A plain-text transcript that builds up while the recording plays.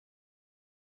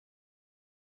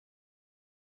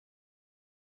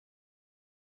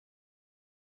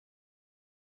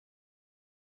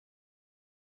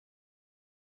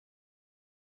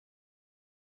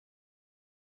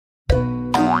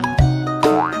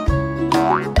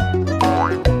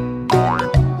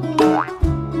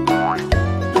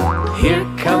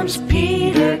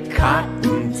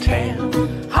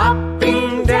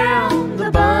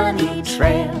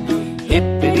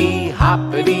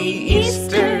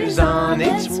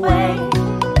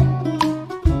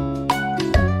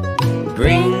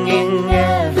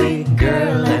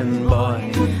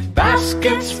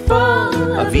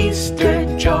of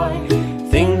Easter joy,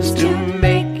 things to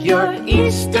make your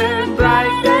Easter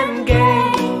bright and gay.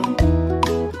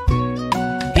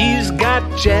 He's got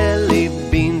jelly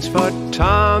beans for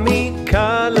Tommy,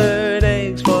 colored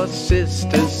eggs for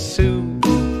Sister Sue.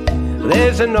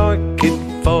 There's an orchid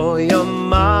for your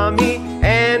mommy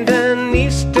and an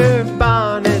Easter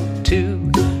bonnet too.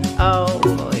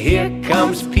 Oh, here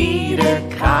comes Peter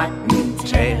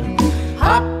Cottontail,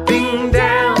 hopping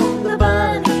down the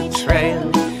bunny trail.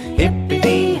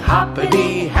 Hippity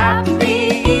hoppity,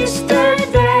 happy Easter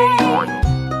day.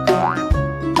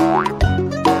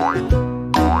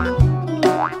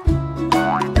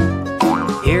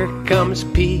 Here comes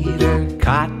Peter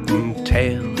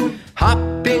Cottontail,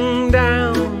 hopping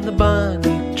down the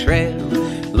bunny trail.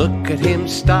 Look at him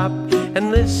stop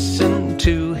and listen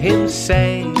to him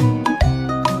say,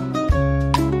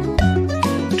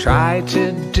 try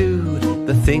to do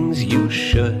the things you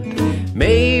should.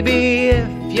 Maybe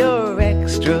if you're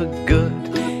extra good,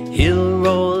 he'll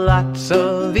roll lots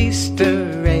of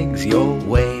Easter eggs your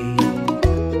way.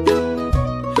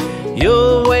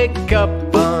 You'll wake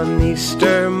up on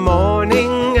Easter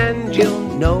morning and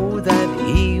you'll know that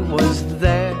he was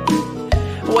there.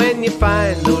 When you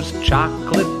find those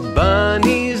chocolate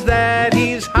bunnies that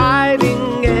he's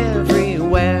hiding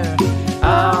everywhere.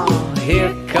 Oh,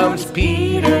 here comes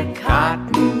Peter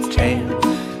Cottontail,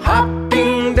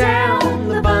 hopping down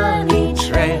the bunny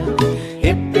trail.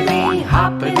 Hippity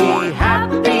hoppity,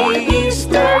 happy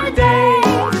Easter day.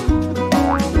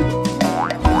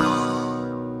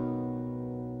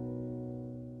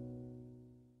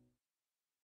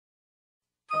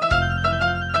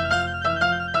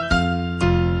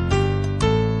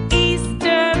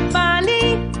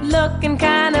 Looking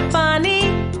kinda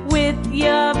funny with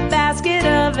your basket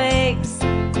of eggs.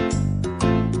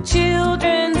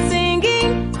 Children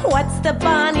singing, what's the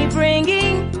bunny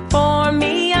bringing for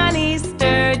me on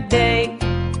Easter Day?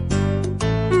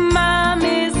 Mom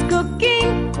is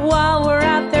cooking while we're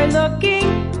out there looking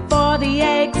for the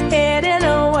eggs hidden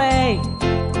away.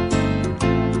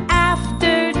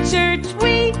 After church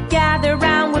we gather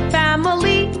round with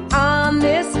family on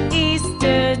this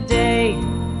Easter Day.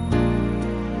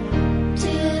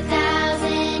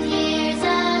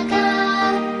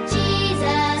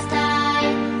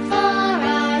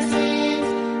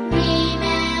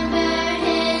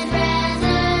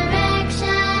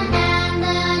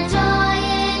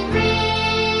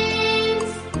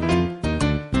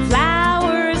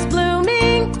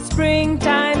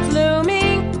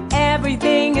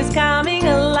 Coming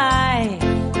alive.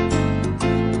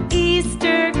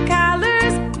 Easter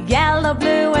colors, yellow,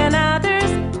 blue, and others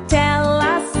tell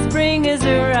us spring has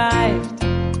arrived.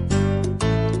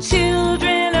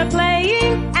 Children are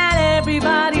playing and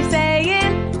everybody's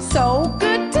saying, so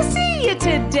good to see you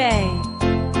today.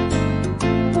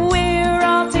 We're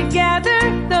all together,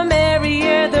 the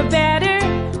merrier the better,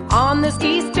 on this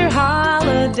Easter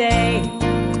holiday.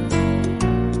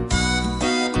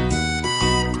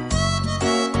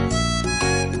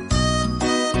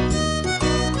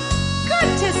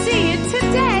 See you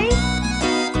today.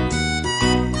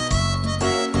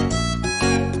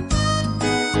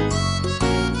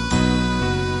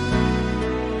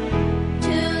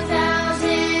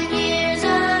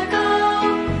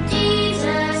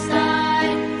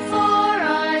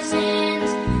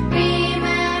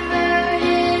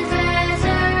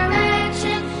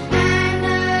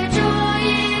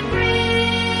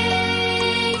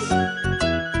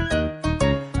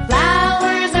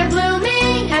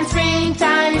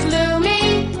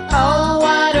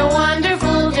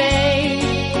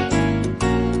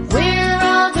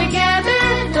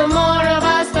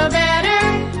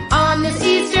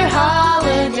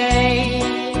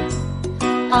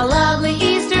 A lovely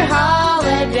Easter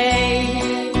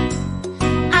holiday.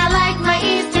 I like my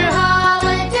Easter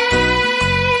holiday.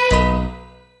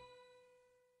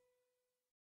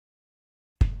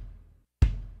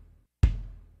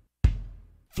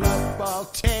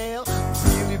 Fluffball tail,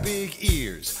 really big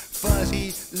ears,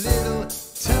 fuzzy little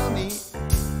tummy.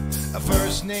 A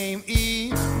first name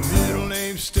E, middle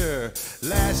name Stir,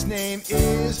 last name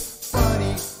is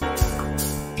Bunny.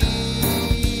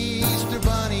 Easter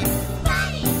Bunny.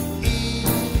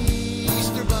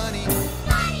 Easter Bunny.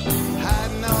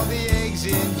 Hiding all the eggs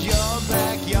in your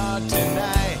backyard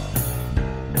tonight.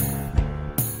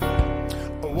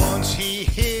 Once he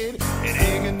hid an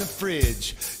egg in the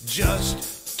fridge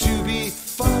just to be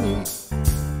funny.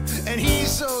 And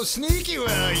he's so sneaky,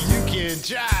 well, you can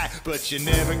try, but you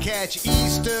never catch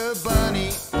Easter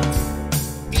Bunny.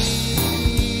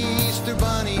 Easter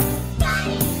Bunny.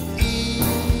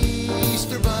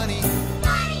 Easter Bunny.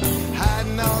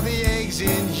 Hiding all the eggs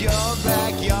in your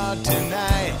backyard.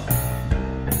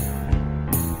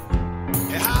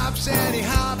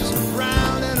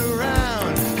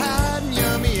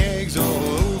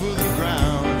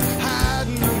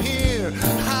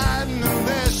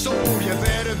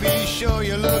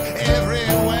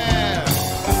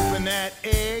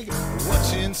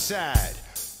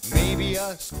 maybe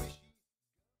a squishy.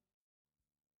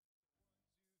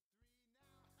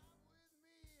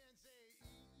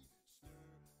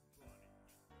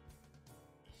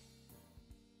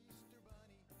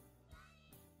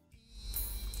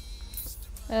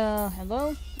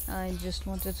 Hello, I just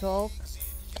want to talk.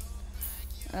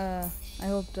 I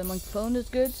hope the microphone is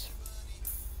good.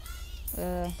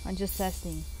 I'm just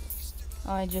testing.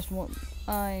 I'm just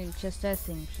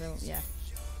testing, so yeah.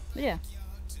 But yeah,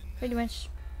 pretty much.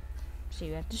 See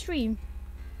you at the stream.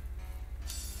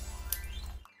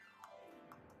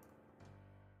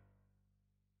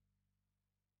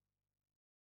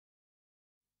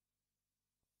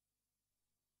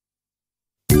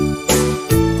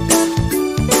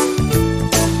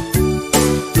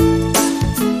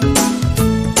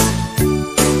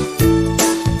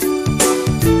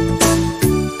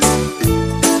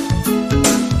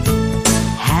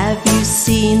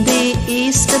 Seen the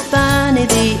Easter Bunny,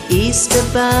 the Easter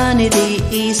Bunny, the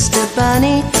Easter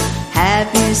Bunny?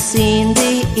 Have you seen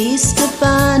the Easter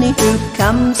Bunny who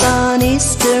comes on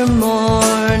Easter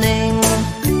morning?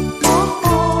 Oh,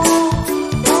 oh,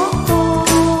 oh, oh,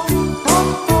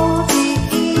 oh, oh, the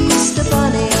Easter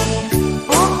Bunny.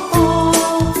 Oh, oh,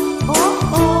 oh, oh,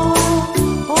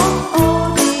 oh,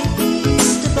 oh, the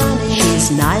Easter Bunny. She's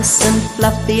nice and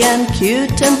fluffy and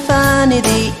cute and funny,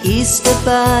 the Easter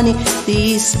Bunny, the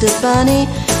Easter Bunny.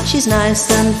 She's nice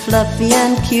and fluffy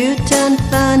and cute and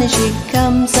funny. She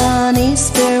comes on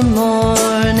Easter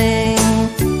morning.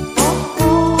 Oh,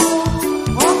 oh,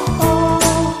 oh,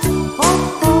 oh,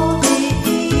 oh, oh, the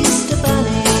Easter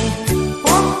Bunny.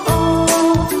 Oh, oh,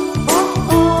 oh,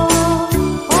 oh,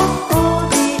 oh, oh,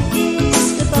 the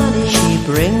Easter Bunny. She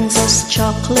brings us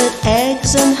chocolate,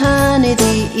 eggs and honey,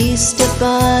 the Easter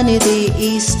Bunny, the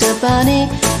Easter Bunny.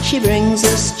 She brings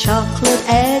us chocolate,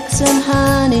 eggs and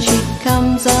honey. She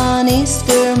comes on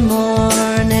Easter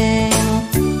morning.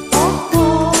 Oh,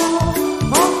 oh,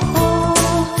 oh, oh,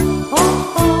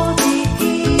 oh, oh, the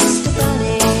Easter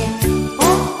Bunny.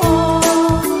 Oh, oh,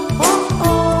 oh, oh,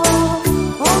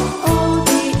 oh, oh,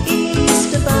 the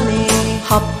Easter Bunny.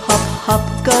 Hop, hop, hop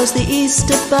goes the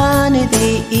Easter Bunny,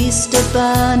 the Easter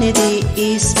Bunny, the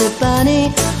Easter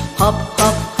Bunny. Hop,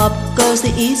 hop, hop goes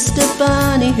the Easter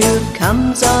Bunny who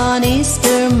comes on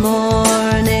Easter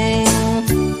morning.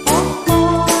 Oh,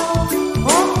 oh,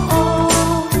 oh,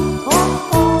 oh, oh,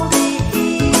 oh, the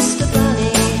Easter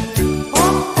Bunny.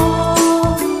 Oh, oh,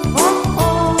 oh,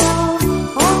 oh,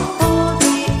 oh, oh,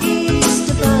 the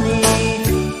Easter Bunny.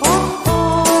 Oh, oh,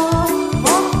 oh, oh,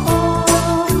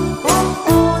 oh,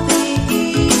 oh, the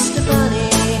Easter Bunny.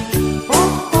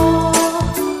 Oh, oh, oh, oh.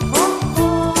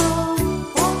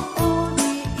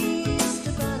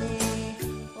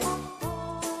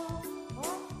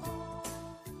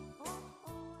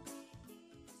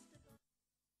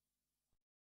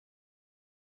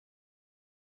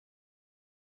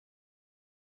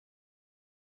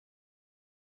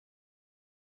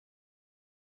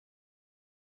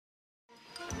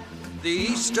 The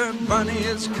Easter Bunny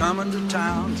is coming to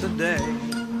town today.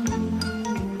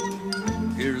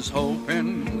 Here's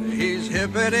hoping he's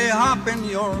hippity-hopping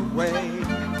your way.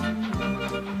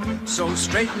 So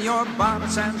straighten your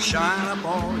bonnets and shine up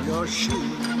all your shoes.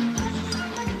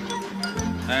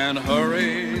 And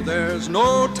hurry, there's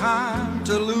no time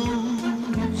to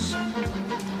lose.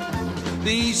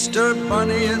 The Easter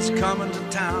Bunny is coming to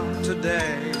town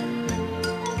today.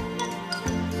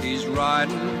 He's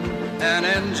riding an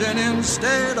engine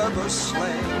instead of a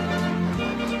sleigh.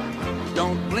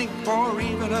 Don't blink for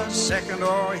even a second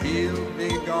or he'll be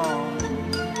gone.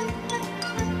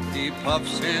 He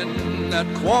puffs in at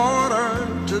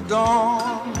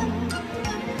 1:45.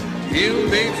 He'll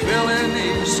be filling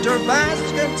Easter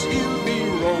baskets, he'll be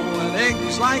rolling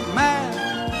eggs like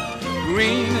mad,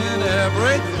 green in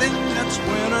everything that's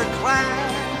winter clad.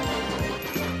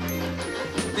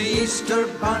 The Easter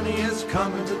Bunny is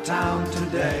coming to town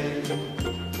today.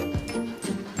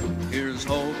 Here's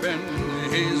hoping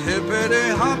he's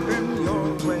hippity-hopping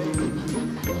your way.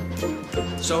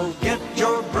 So get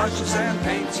your brushes and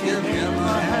paints, give him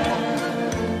a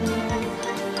hand.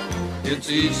 It's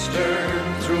Easter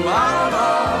throughout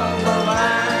all the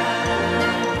land.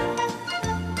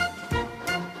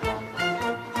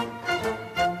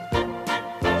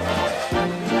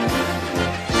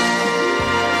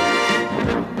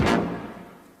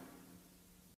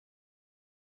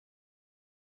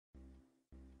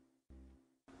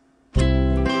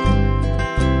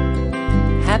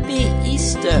 Happy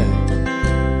Easter.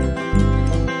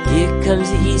 Here comes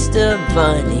the Easter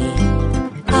Bunny.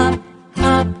 Hop,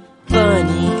 hop,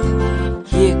 bunny.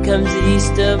 Here comes the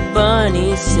Easter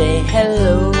Bunny. Say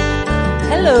hello,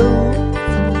 hello.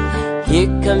 Here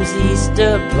comes comes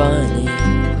Easter Bunny.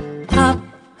 Hop,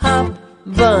 hop,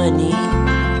 bunny.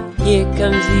 Here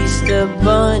comes Easter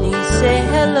Bunny. Say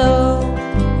hello.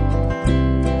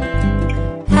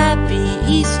 Happy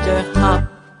Easter, hop,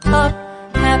 hop.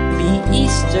 Happy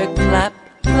Easter, clap,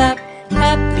 clap.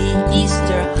 Happy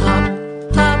Easter, hop,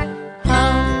 hop,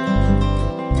 hop.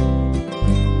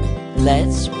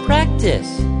 Let's practice.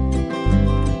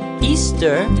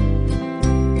 Easter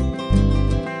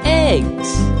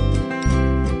eggs.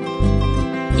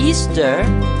 Easter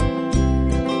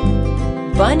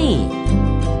bunny.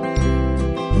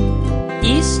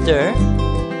 Easter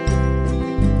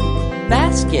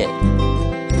basket.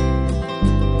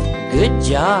 Good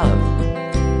job.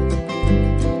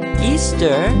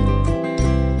 Easter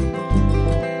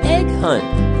egg hunt.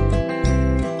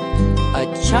 A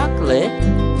chocolate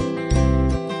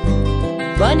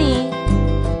bunny.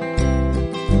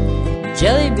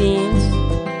 Jelly beans.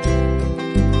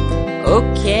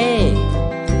 Okay.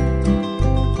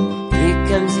 Here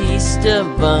comes Easter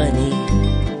Bunny.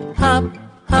 Hop,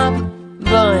 hop,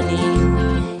 bunny.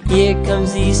 Here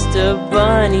comes Easter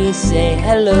Bunny. Say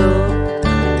hello,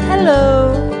 hello.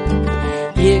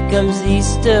 Here comes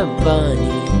Easter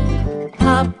Bunny.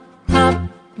 Hop, hop,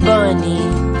 bunny.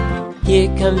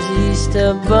 Here comes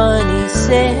Easter Bunny.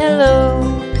 Say hello.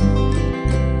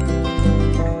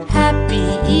 Happy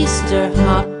Easter,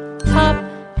 hop, hop.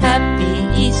 Happy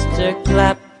Easter,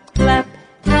 clap, clap.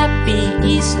 Happy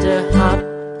Easter, hop,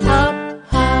 hop,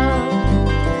 hop.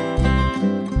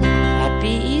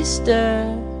 Happy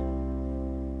Easter.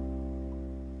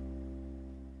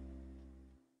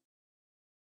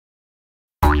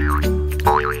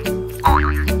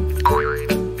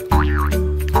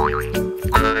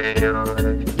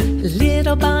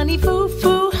 Little bunny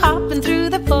foo-foo hopping through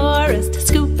the forest,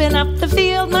 scooping up the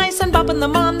field mice and bopping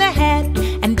them on the head.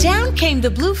 And down came the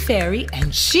blue fairy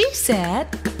and she said,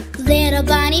 Little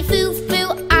bunny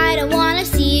foo-foo, I don't wanna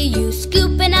see you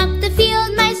scooping up the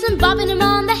field mice and bopping them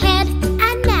on the head.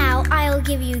 And now I'll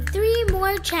give you 3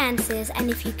 more chances, and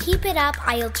if you keep it up,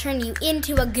 I'll turn you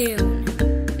into a goon.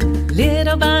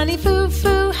 Little bunny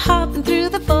foo-foo hopping through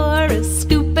the forest,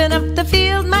 scooping up the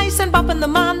field mice and bopping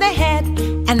them on the head.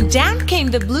 And down came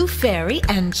the blue fairy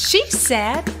and she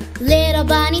said, Little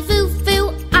bunny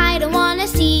foo-foo, I don't wanna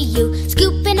see you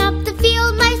scooping up the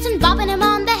field mice and bopping them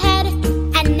on the head.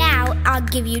 And now I'll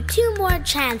give you 2 more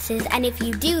chances, and if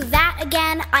you do that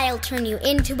again, I'll turn you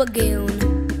into a goon.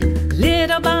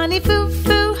 Little bunny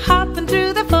foo-foo hopping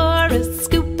through the forest,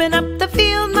 scooping up the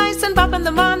field mice and bopping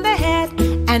them on the head.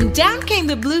 And down came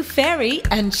the blue fairy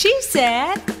and she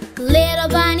said, Little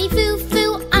bunny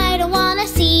foo-foo, I don't wanna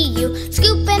see you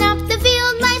scooping up the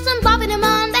field mice and bopping them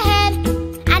on the head.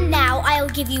 And now I'll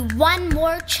give you 1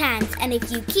 more chance, and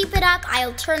if you keep it up,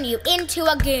 I'll turn you into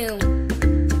a goon.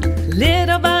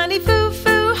 Little bunny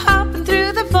foo-foo hopping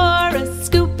through the forest,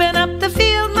 scooping up the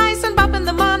field mice and bopping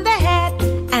them on the head.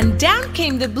 And down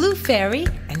came the blue fairy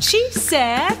and she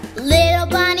said, Little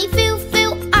bunny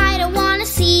foo-foo, I don't wanna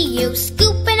see you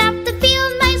scooping up the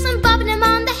field mice and bopping them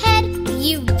on the head.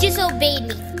 You disobeyed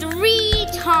me 3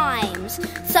 times,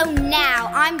 so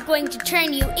now I'm going to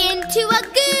turn you into a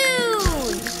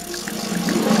goon.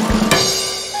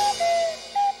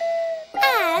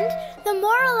 And the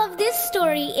moral of this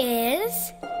story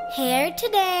is, hare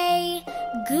today,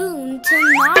 goon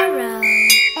tomorrow.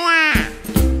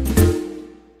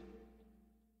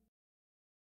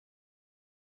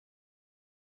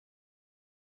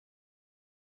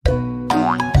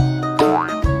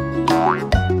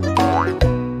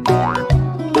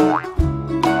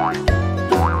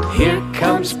 Here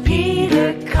comes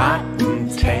Peter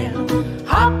Cottontail,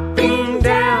 hopping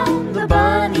down the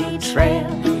bunny trail.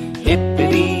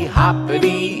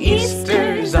 Hippity-hoppity,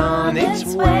 Easter's on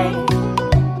its way,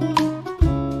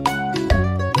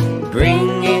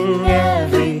 bringing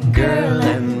every girl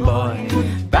and boy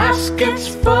baskets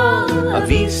full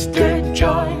of Easter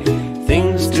joy,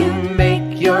 things to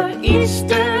make your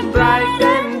Easter bright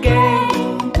and gay.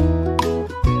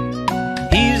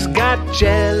 He's got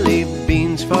jelly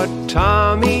beans for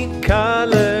Tommy,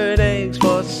 colored eggs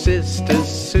for Sister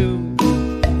Sue.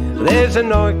 There's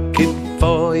an orchid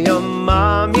for your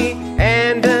mommy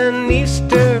and an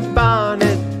Easter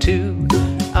bonnet too.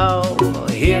 Oh,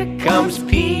 here comes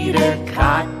Peter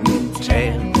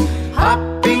Cottontail,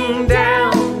 hopping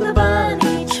down the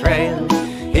bunny trail.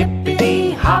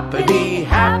 Hippity-hoppity,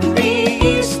 happy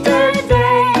Easter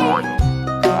day.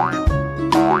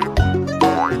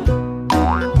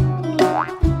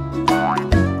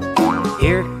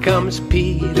 Here comes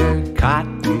Peter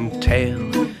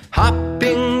Cottontail,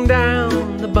 hopping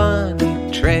down the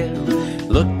bunny trail.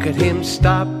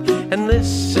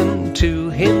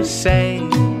 you say.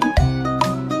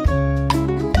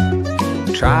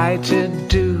 Try to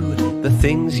do the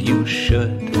things you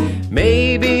should.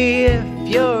 Maybe if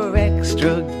you're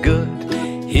extra good,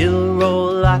 he'll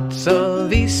roll lots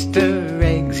of Easter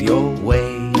eggs your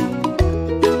way.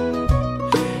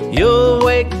 You'll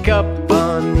wake up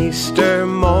on Easter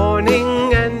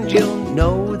morning and you'll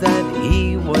know that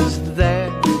he was there.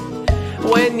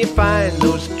 When you find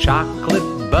those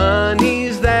chocolate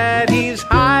bunnies that he's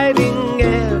hiding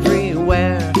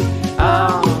everywhere.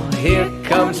 Oh, here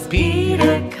comes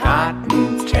Peter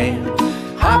Cottontail,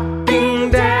 hopping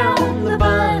down the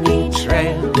bunny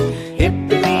trail.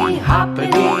 Hippity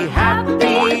hoppity,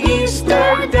 happy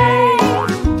Easter day.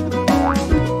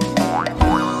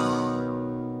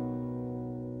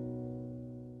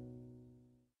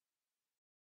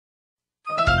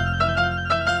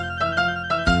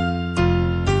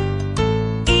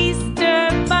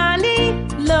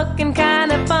 Looking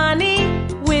kinda funny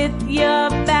with your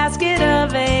basket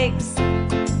of eggs.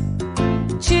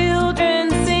 Children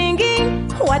singing,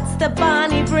 what's the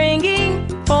bunny bringing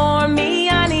for me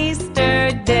on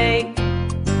Easter Day?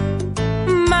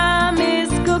 Mom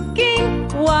is cooking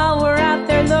while we're out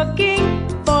there looking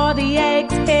for the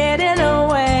eggs hidden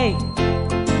away.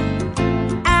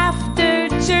 After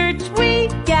church we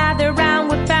gather round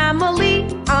with family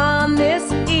on this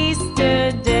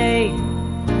Easter Day.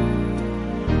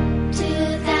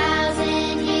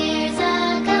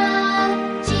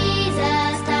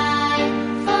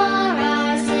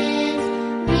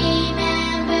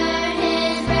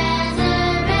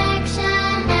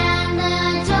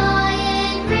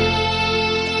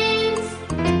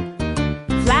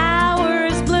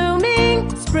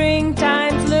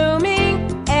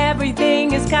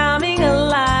 Coming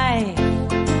alive.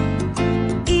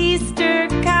 Easter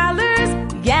colors,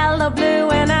 yellow, blue,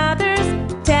 and others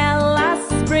tell us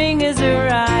spring has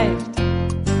arrived.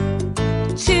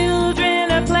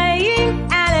 Children are playing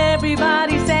and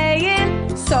everybody's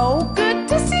saying, so good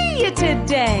to see you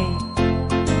today.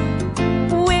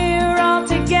 We're all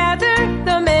together,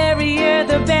 the merrier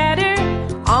the better,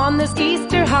 on this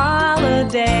Easter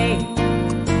holiday.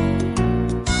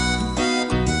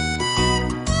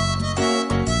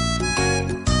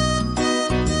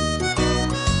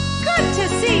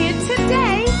 See you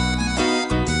today.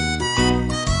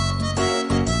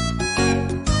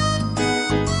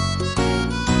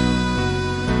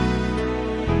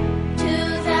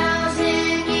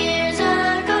 2,000 years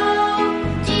ago,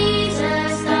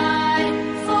 Jesus died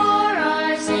for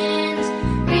our sins.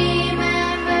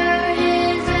 Remember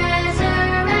his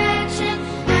resurrection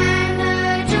and the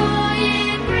joy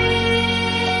it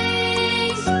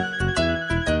brings.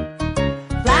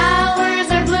 Flowers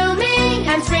are blooming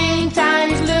and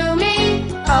springtime's looming.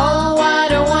 Oh,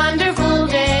 what a wonderful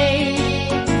day.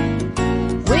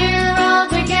 We're all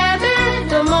together,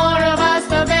 the more of us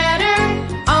the better,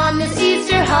 on this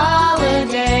Easter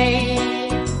holiday.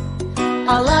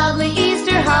 A lovely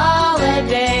Easter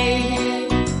holiday.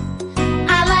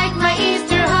 I like my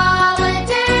Easter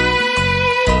holiday.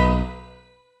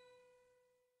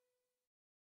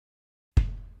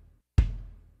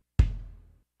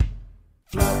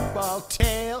 Fluffball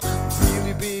tail,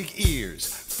 really big ears,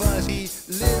 fuzzy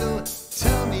little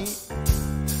tummy.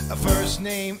 A first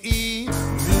name E,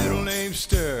 middle name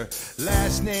Stir,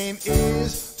 last name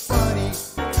is Funny.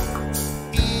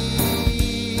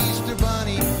 Easter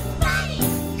bunny,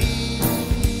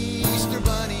 Easter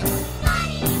bunny,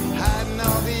 hiding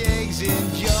all the eggs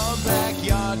in your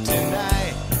backyard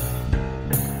tonight.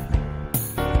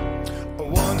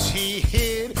 Once he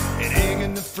hid an egg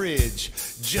in the fridge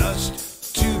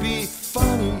just to be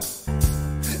funny.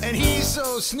 And he's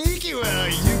so sneaky, well,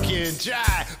 you can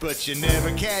try, but you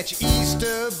never catch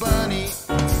Easter bunny.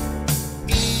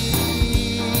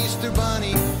 Easter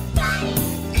bunny,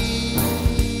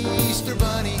 Easter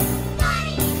bunny,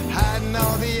 hiding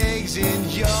all the eggs in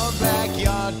your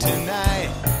backyard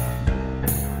tonight.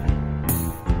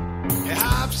 He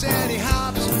hops and he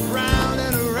hops round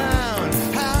and around,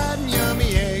 hiding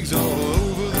yummy eggs all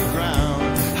over the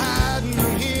ground. Hiding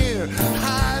them here,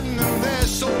 hiding them there,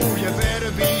 so you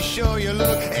better be sure you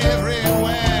look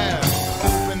everywhere.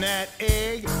 Open that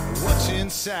egg, what's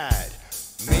inside?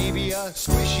 Maybe a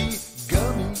squishy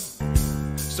gummy.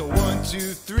 So 1,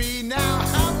 2, 3, now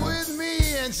hop with me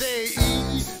and say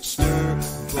Easter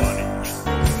bunny.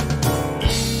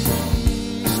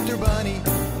 Easter bunny,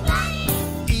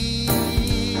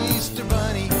 Easter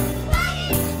bunny,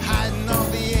 hiding all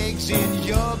the eggs in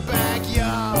your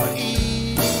backyard.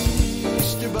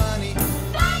 Easter bunny,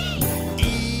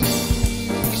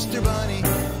 Easter bunny,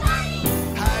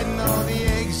 hiding all the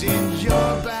eggs in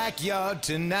your backyard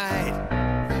tonight.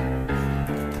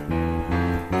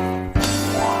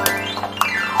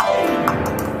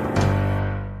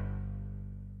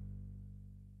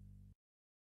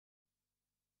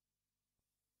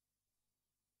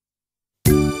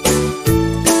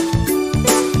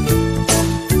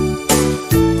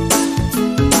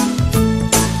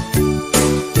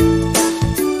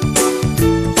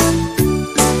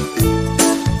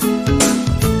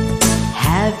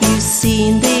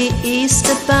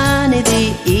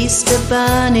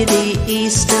 Bunny, the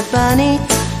Easter Bunny?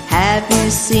 Have you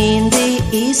seen the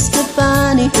Easter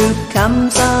Bunny who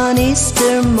comes on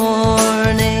Easter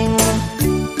morning?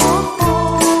 Oh,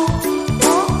 oh,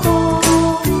 oh,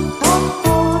 oh, oh,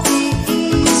 oh, the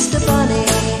Easter Bunny.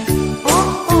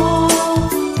 Oh, oh,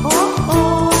 oh,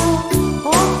 oh,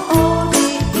 oh, oh, the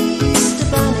Easter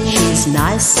Bunny. She's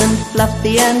nice and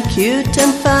fluffy and cute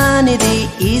and funny, the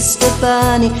Easter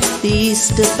Bunny, the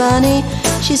Easter Bunny.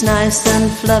 She's nice and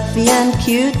fluffy and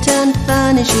cute and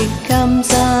funny. She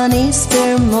comes on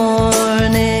Easter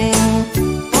morning.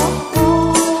 Oh,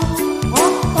 oh, oh,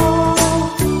 oh,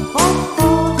 oh,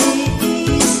 oh, the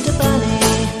Easter Bunny.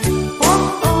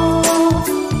 Oh, oh,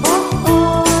 oh,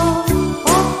 oh,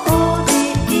 oh, oh,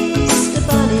 the Easter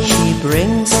Bunny. She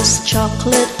brings us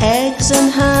chocolate, eggs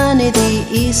and honey, the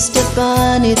Easter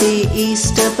Bunny, the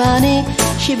Easter Bunny.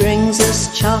 She brings us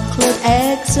chocolate,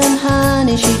 eggs and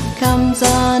honey. She comes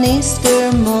on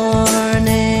Easter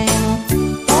morning.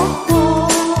 Oh, oh,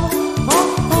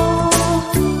 oh, oh,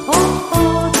 oh,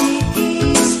 oh, the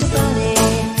Easter Bunny.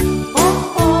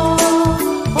 Oh,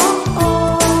 oh, oh,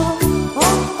 oh,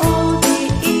 oh, oh, the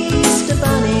Easter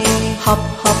Bunny. Hop,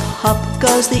 hop, hop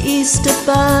goes the Easter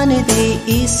Bunny, the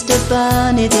Easter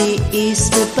Bunny, the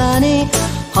Easter Bunny.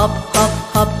 Hop, hop,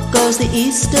 hop goes the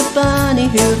Easter Bunny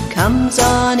who comes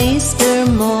on Easter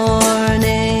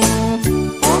morning.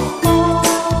 Oh, oh,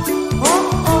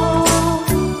 oh,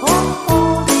 oh, oh,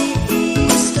 oh, the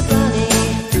Easter Bunny.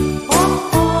 Oh,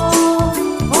 oh,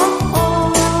 oh,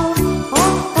 oh,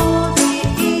 oh, oh, the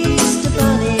Easter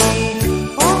Bunny.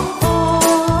 Oh, oh,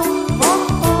 oh, oh,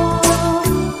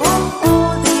 oh,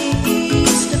 oh, the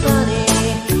Easter Bunny.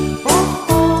 Oh,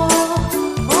 oh,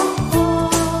 oh,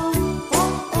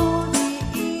 oh, the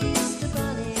Easter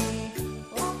Bunny.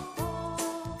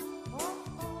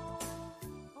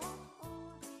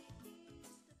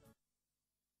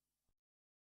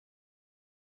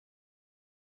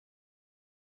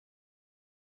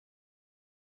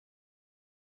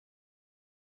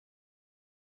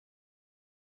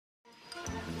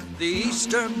 The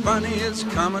Easter Bunny is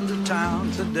coming to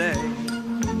town today.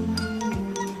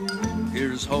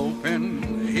 Here's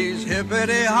hoping he's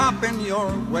hippity-hopping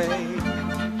your way.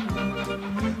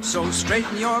 So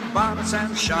straighten your bonnets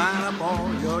and shine up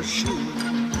all your shoes.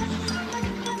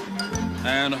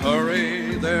 And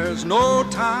hurry, there's no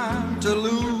time to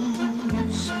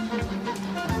lose.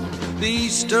 The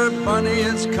Easter Bunny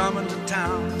is coming to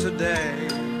town today.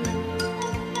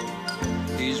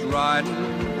 He's riding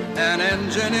an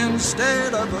engine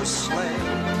instead of a sleigh.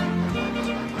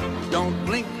 Don't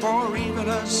blink for even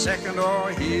a second or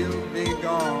he'll be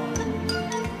gone.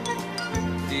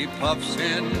 He puffs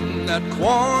in at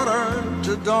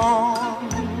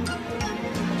 1:45.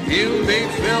 He'll be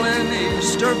filling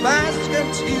Easter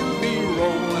baskets, he'll be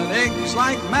rolling eggs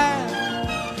like mad,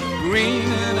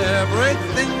 green in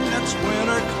everything that's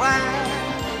winter clad.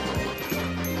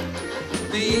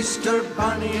 The Easter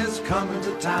Bunny is coming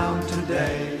to town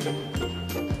today.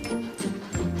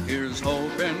 Here's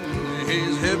hoping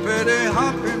he's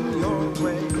hippity-hopping your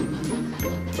way.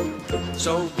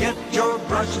 So get your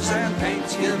brushes and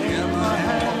paints, give him a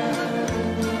hand.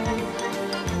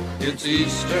 It's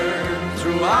Easter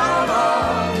throughout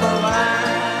all the land.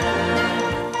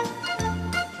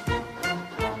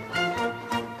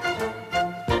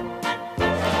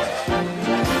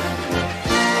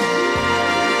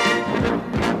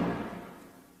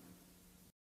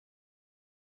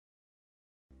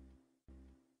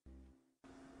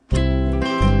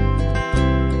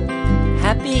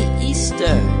 Happy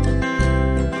Easter!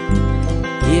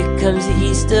 Here comes the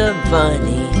Easter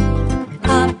Bunny.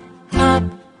 Hop, hop,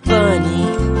 bunny.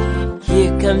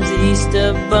 Here comes the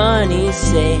Easter Bunny.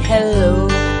 Say hello,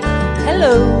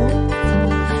 hello.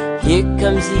 Here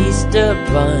comes the Easter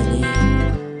Bunny.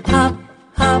 Hop,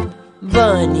 hop,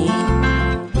 bunny.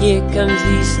 Here comes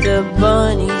the Easter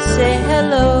Bunny. Say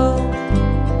hello.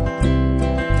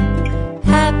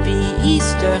 Happy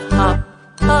Easter, hop,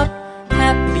 hop.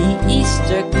 Happy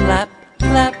Easter, clap,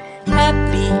 clap.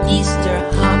 Happy Easter,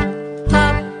 hop,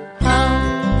 hop, hop.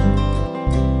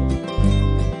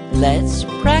 Let's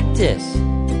practice.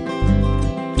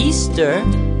 Easter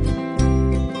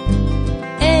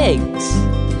eggs.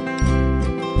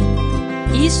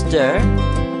 Easter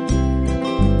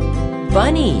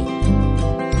bunny.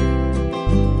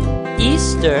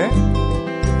 Easter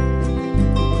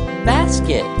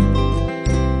basket.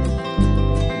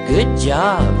 Good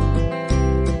job.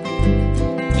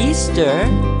 Easter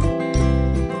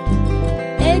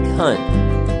egg hunt.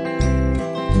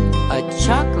 A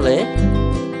chocolate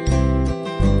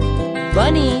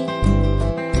bunny.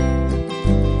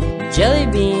 Jelly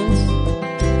beans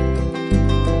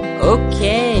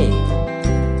Okay.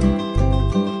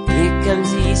 Here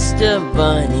comes Easter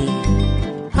Bunny.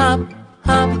 Hop,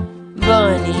 hop,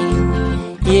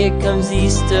 bunny. Here comes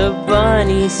Easter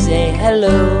Bunny. Say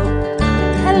hello,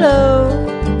 hello.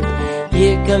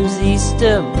 Here comes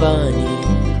Easter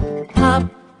Bunny. Hop,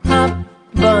 hop,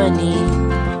 bunny.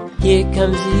 Here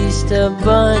comes Easter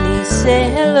Bunny. Say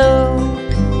hello.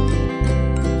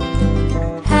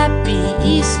 Happy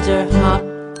Easter, hop,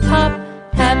 hop.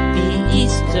 Happy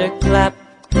Easter, clap,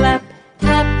 clap.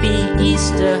 Happy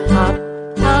Easter, hop,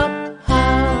 hop,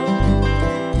 hop.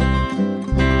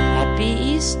 Happy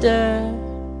Easter.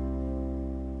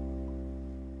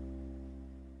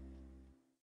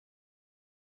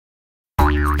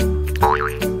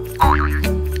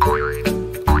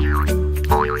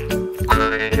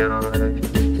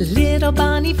 Little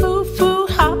bunny foo-foo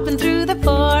hopping through the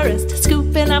forest,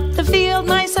 scooping up the field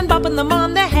mice and bopping them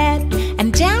on the head.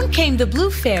 And down came the blue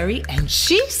fairy and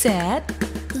she said,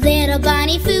 Little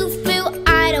bunny foo-foo,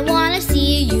 I don't wanna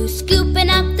see you scooping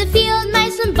up the field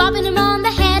mice and bobbing them on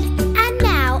the head. And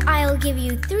now I'll give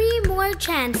you 3 more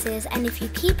chances, and if you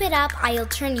keep it up, I'll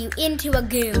turn you into a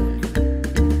goon.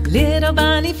 Little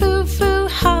bunny foo-foo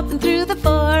hopping through the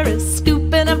forest,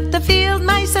 scooping up the field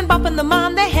mice and bopping them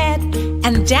on the head.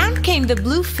 And down came the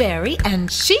blue fairy and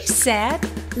she said,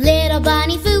 Little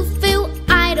bunny foo-foo,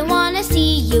 I don't wanna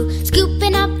see you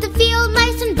scooping up the field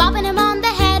mice and bobbing them on the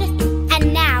head.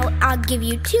 And now I'll give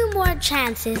you 2 more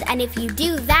chances, and if you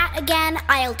do that again,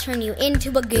 I'll turn you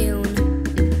into a goon.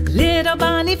 Little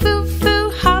bunny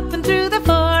foo-foo hopping through the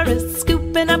forest,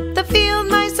 scooping up the field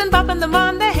mice and bopping them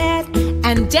on the head.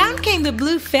 And down came the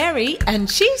blue fairy and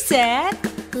she said,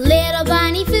 Little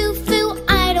bunny foo-foo,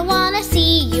 I don't wanna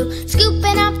see you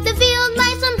scooping up the field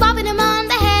mice and bobbing them on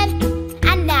the head.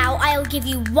 And now I'll give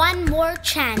you 1 more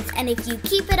chance, and if you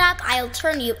keep it up, I'll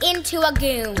turn you into a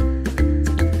goon.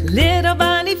 Little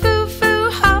bunny foo-foo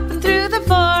hopping through the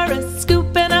forest,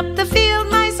 scooping up the field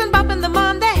mice and bopping them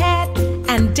on the head.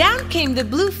 And down came the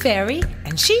blue fairy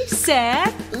and she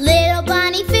said, Little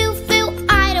bunny foo-foo,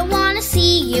 I don't wanna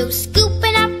see you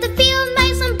scooping up the field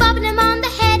mice and bobbing them on the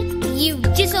head. You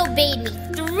disobeyed me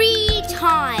 3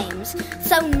 times,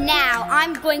 so now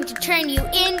I'm going to turn you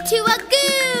into a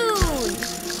goon.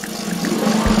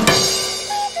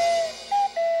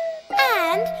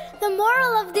 And the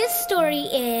moral of this story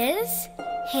is,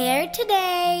 hare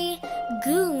today,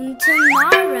 goon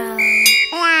tomorrow.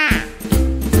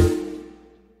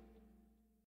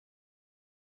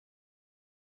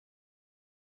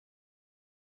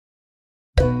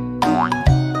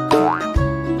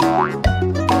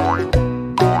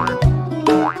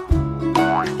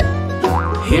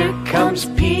 Here comes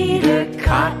Peter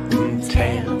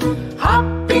Cottontail,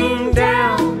 hopping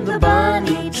down the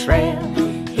bunny trail.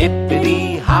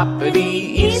 Hippity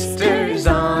hoppity, Easter's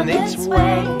on its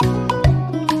way,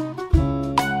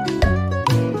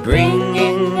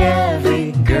 bringing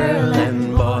every girl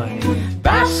and boy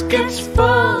baskets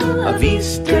full of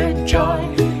Easter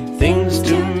joy, things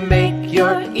to make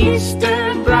your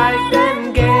Easter bright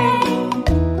and gay.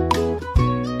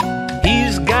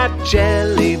 He's got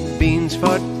jelly beans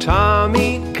for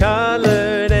Tommy,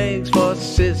 colored eggs for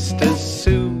Sister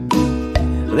Sue.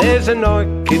 There's an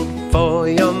orchid for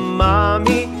your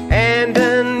mommy and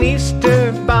an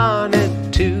Easter bonnet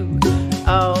too.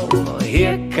 Oh,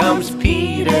 here comes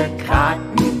Peter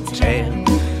Cottontail,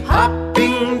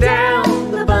 hopping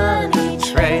down the bunny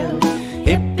trail.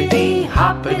 Hippity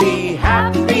hoppity,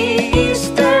 happy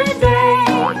Easter day.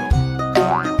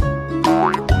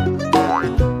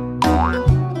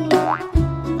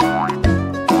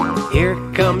 Here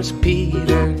comes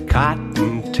Peter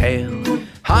Cottontail,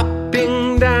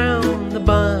 hopping down the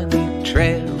bunny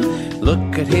trail.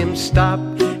 Look at him stop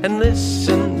and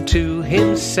listen to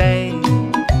him say,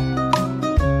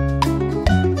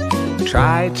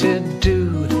 try to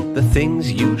do the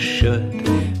things you should.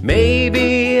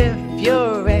 Maybe if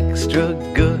you're extra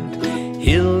good,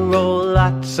 he'll roll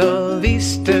lots of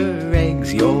Easter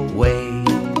eggs your way.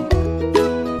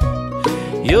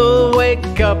 You'll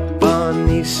wake up on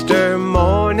Easter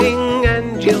morning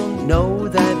and you'll know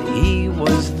that he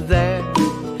was there.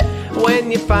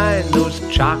 When you find those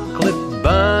chocolate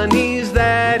bunnies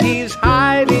that he's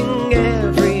hiding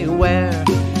everywhere.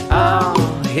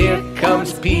 Oh, here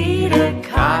comes Peter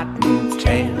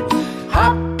Cottontail,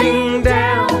 hopping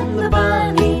down the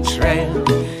bunny trail.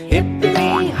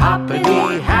 Hippity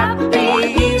hoppity,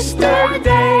 happy Easter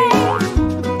day.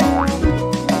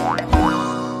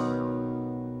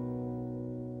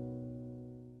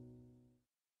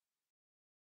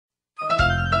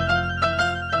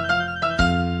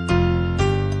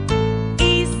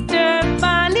 Easter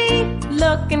bunny,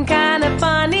 looking kinda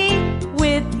funny,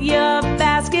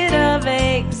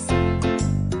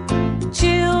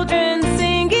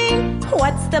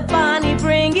 what's the bunny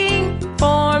bringing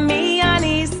for me on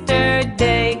Easter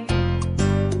Day?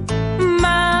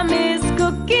 Mom is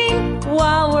cooking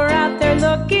while we're out there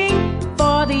looking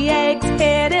for the eggs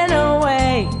hidden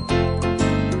away.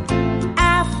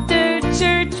 After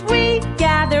church we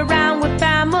gather round with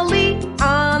family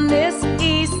on this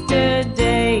Easter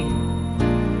Day.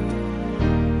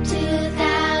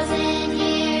 2,000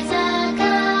 years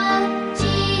ago,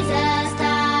 Jesus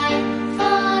died for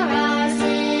our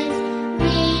sins.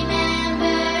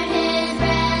 Remember his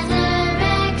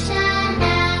resurrection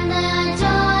and the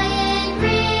joy it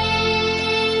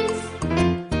brings.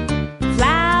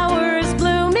 Flowers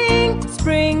blooming,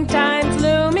 springtime's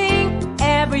looming,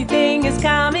 everything is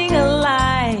coming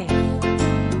alive.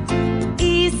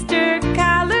 Easter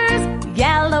colors,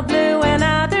 yellow, blue, and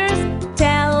others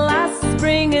tell us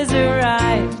spring has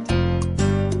arrived.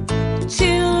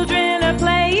 Children are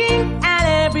playing and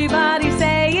everybody's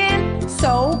saying,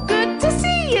 so good to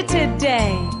see you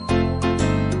today.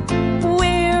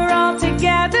 We're all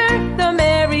together, the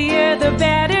merrier the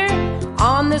better,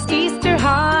 on this Easter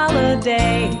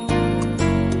holiday.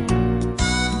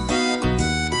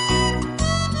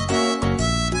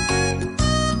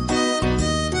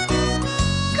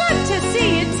 Good to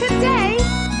see you today.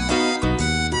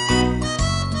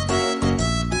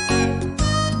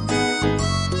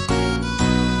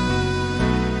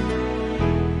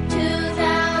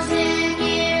 2,000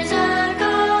 years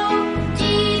ago,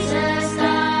 Jesus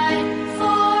died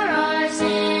for our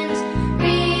sins.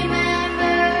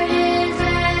 Remember his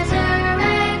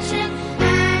resurrection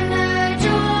and the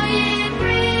joy it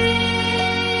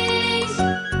brings.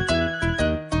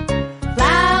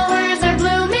 Flowers are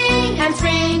blooming and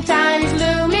springtime's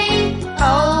looming.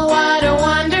 Oh, what a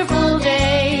wonderful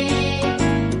day.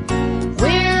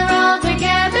 We're all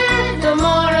together, the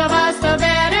more of us the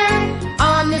better,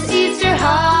 on this Easter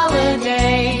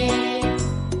holiday.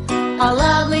 A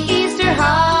lovely Easter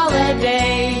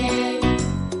holiday.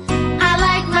 I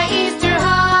like my Easter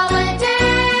holiday.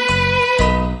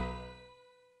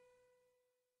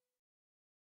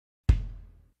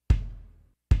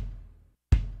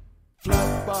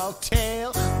 Fluffball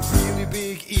tail, really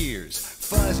big ears,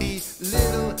 fuzzy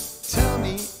little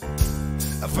tummy.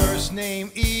 A first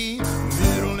name E,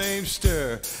 middle name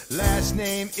Stir, last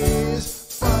name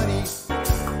is Bunny.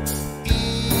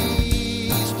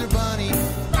 Easter Bunny,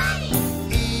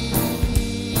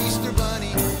 Easter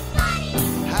Bunny,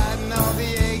 hiding all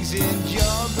the eggs in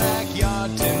your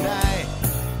backyard tonight.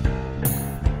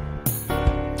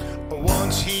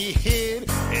 Once he hid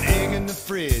an egg in the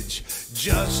fridge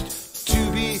just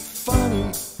to be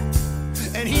funny.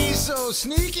 And he's so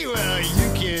sneaky, well,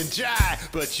 you can try,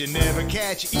 but you never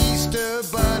catch Easter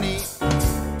Bunny.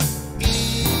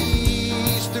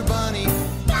 Easter Bunny,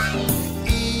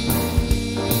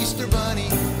 Easter Bunny,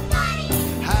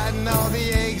 hiding all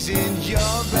the eggs in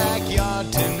your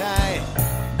backyard tonight.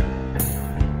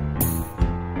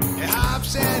 He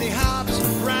hops and he hops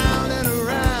round and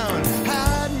around,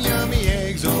 hiding yummy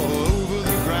eggs all over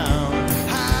the ground.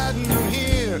 Hiding them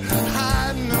here,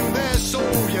 hiding them there, so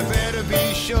you better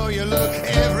be sure you look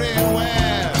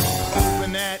everywhere.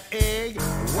 Open that egg,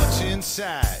 what's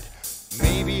inside?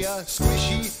 Maybe a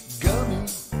squishy gummy.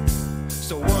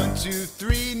 So 1, 2,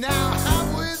 3, now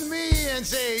hop with me and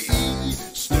say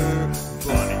Easter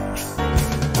Bunny.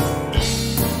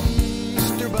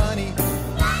 Easter Bunny,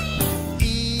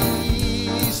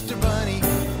 Easter Bunny,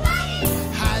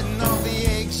 hiding all the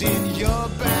eggs in your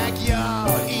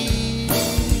backyard.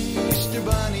 Easter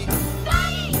Bunny,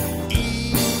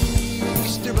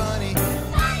 Easter Bunny,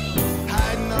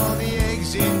 hiding all the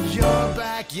eggs in your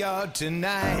backyard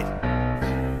tonight.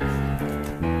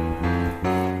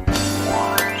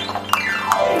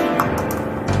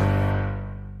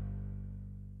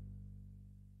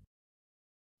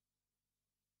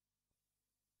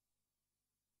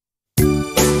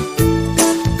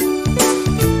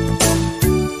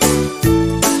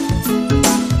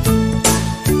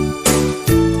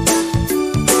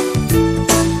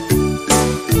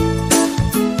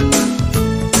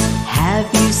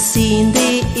 Seen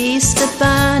the Easter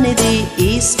Bunny, the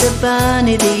Easter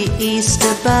Bunny, the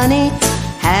Easter Bunny?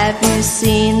 Have you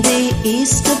seen the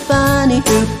Easter Bunny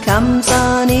who comes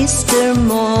on Easter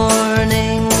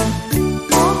morning?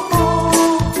 Oh, oh,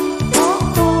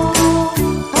 oh, oh,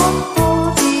 oh,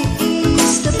 oh, the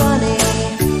Easter Bunny.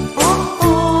 Oh,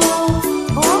 oh,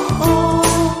 oh, oh,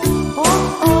 oh,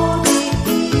 oh, the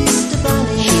Easter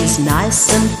Bunny. She's nice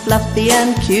and fluffy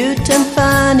and cute and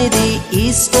funny, the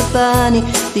Easter Bunny,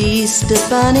 the Easter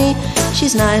Bunny.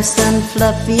 She's nice and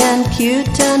fluffy and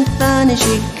cute and funny.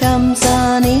 She comes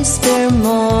on Easter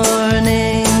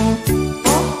morning.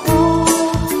 Oh, oh,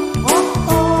 oh,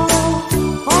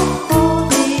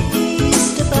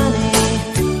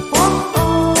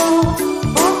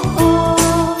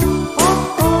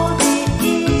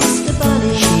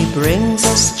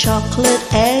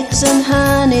 chocolate, eggs and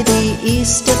honey. The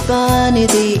Easter Bunny,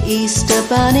 the Easter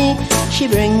Bunny. She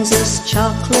brings us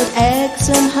chocolate, eggs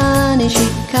and honey. She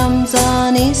comes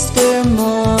on Easter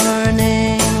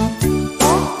morning.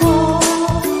 Oh, oh,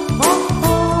 oh,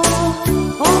 oh,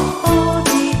 oh, oh,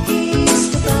 the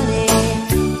Easter Bunny.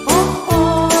 Oh, oh,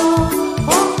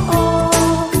 oh,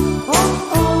 oh,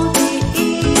 oh, oh, the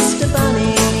Easter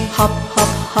Bunny. Hop,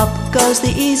 hop, hop goes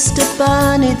the Easter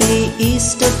Bunny, the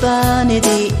Easter Bunny,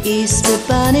 the Easter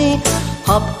Bunny.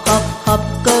 Hop, hop,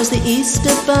 hop goes the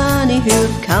Easter Bunny, who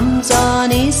comes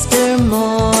on Easter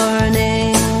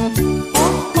morning.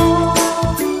 Oh, oh,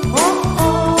 oh,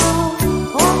 oh,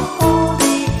 oh, oh,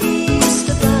 the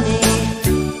Easter Bunny.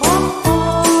 Oh, oh,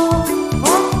 oh, oh,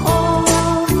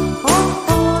 oh,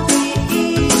 oh, the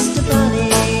Easter Bunny.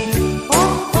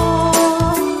 Oh, oh,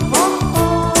 oh, oh,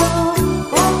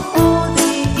 oh, oh,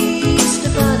 the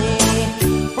Easter Bunny.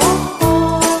 Oh, oh, oh,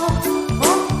 oh,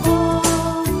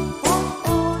 oh,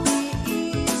 oh, the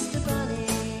Easter Bunny.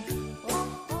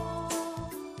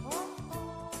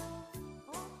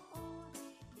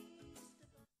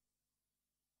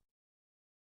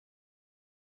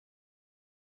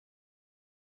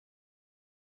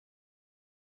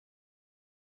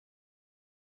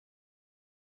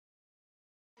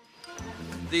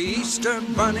 The Easter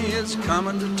Bunny is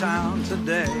coming to town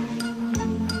today.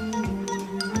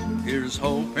 Here's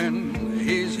hoping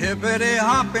he's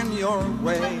hippity-hopping your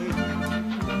way.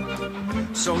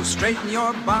 So straighten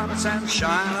your bonnets and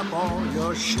shine up all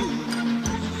your shoes.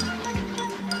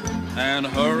 And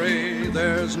hurry,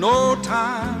 there's no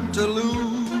time to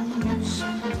lose.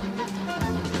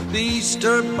 The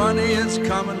Easter Bunny is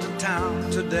coming to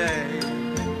town today.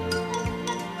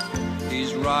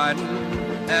 He's riding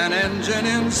an engine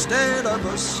instead of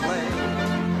a sleigh.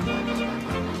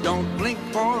 Don't blink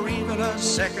for even a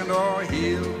second or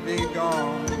he'll be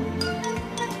gone.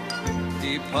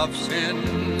 He puffs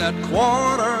in at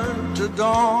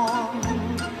 1:45.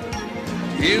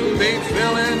 He'll be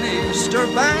filling Easter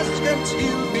baskets,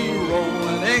 he'll be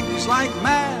rolling eggs like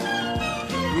mad,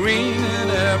 green in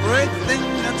everything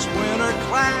that's winter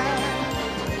clad.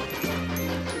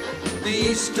 The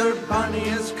Easter Bunny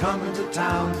is coming to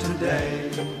town today.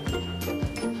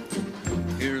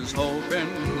 Here's hoping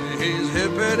he's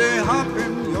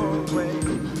hippity-hopping your way.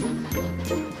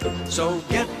 So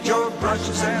get your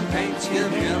brushes and paints,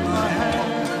 give him a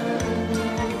hand.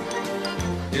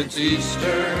 It's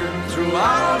Easter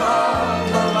throughout all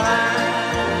the land.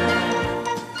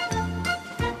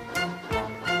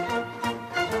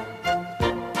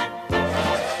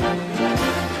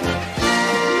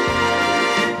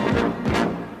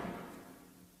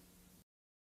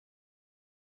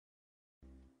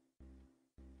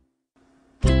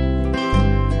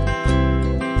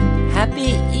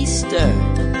 Happy Easter.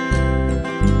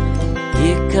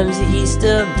 Here comes the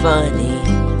Easter Bunny.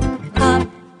 Hop,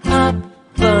 hop,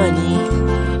 bunny.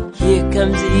 Here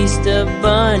comes the Easter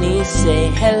Bunny. Say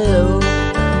hello,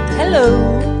 hello.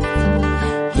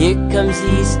 Here comes the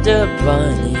Easter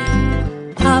Bunny.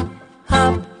 Hop,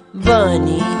 hop,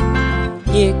 bunny.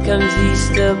 Here comes the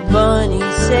Easter Bunny.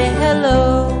 Say hello.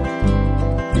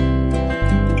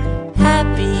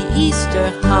 Happy Easter,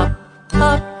 hop,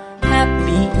 hop.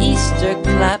 Happy Easter,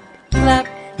 clap, clap.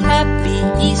 Happy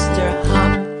Easter,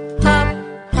 hop, hop,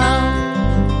 hop.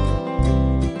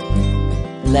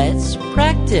 Let's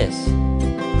practice.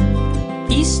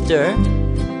 Easter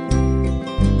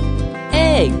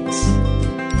eggs.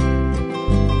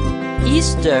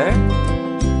 Easter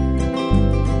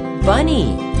bunny.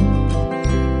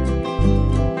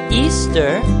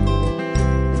 Easter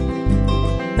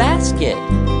basket.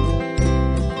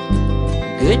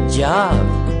 Good job.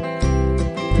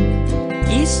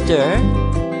 Easter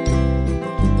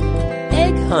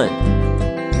egg hunt.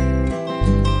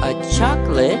 A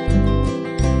chocolate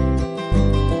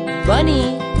bunny.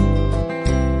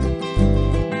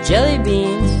 Jelly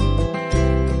beans.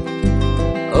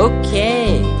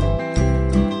 Okay.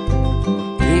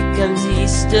 Here comes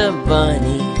Easter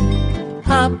Bunny.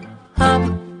 Hop, hop,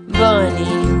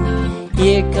 bunny.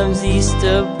 Here comes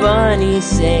Easter Bunny.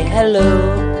 Say hello,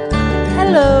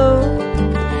 hello.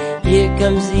 Here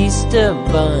comes Easter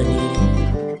Bunny.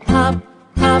 Hop,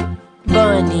 hop,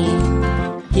 bunny.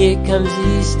 Here comes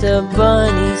Easter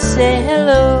Bunny. Say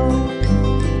hello.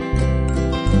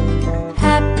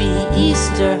 Happy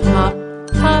Easter, hop,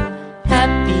 hop.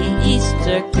 Happy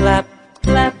Easter, clap,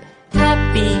 clap.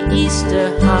 Happy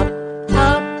Easter, hop,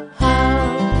 hop,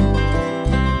 hop.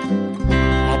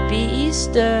 Happy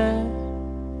Easter.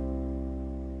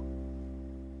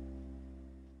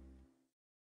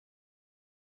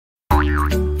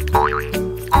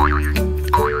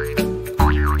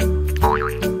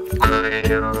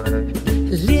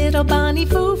 Little bunny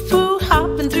foo-foo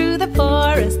hopping through the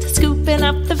forest, scooping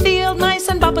up the field mice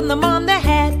and bopping them on the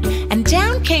head. And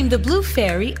down came the blue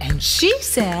fairy and she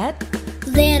said,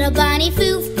 Little bunny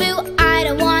foo-foo, I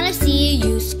don't wanna see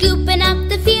you scooping up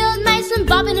the field mice and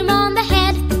bopping them on the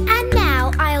head. And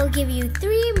now I'll give you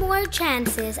 3 more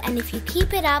chances, and if you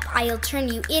keep it up, I'll turn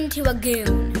you into a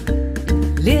goon.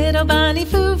 Little bunny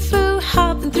foo-foo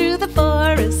hopping through the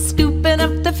forest, scooping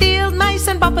up the field mice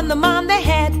and bopping them on the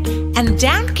head. And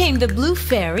down came the blue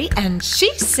fairy and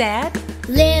she said,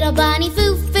 Little bunny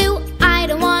foo-foo, I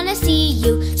don't wanna see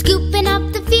you scooping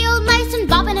up the field mice and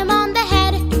bopping them on the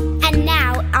head. And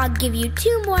now I'll give you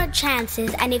 2 more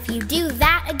chances, and if you do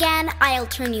that again, I'll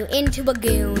turn you into a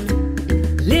goon.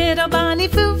 Little bunny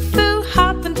foo-foo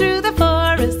hopping through the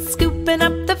forest, scooping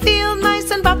up the field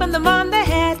mice and bopping them on the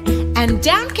head. And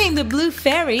down came the blue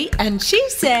fairy and she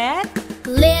said,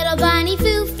 Little bunny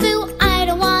foo-foo, I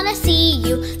don't wanna see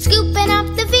you scooping up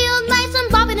the field mice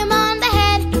and bopping them on the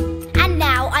head. And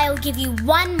now I'll give you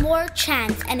 1 more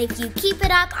chance, and if you keep it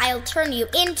up, I'll turn you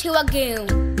into a goon.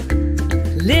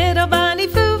 Little bunny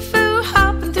foo-foo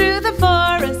hopping through the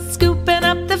forest, scooping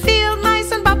up the field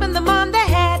mice and bopping them on the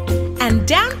head. And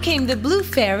down came the blue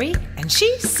fairy and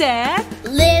she said,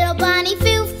 Little bunny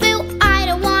foo-foo, I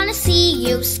don't wanna see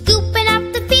you scooping up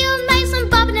the field mice and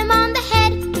bopping them on the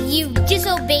head. You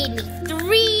disobeyed me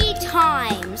 3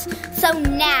 times, so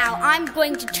now I'm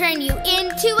going to turn you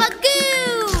into a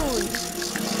goon.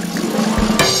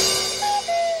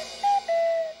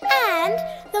 And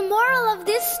the moral of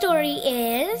this story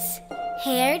is,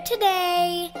 hare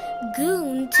today,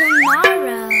 goon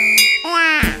tomorrow.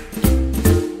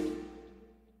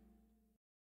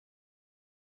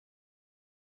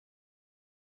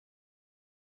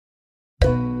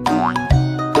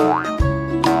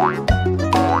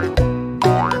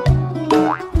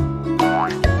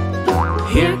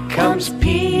 Here comes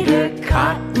Peter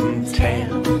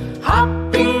Cottontail,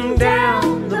 hopping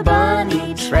down the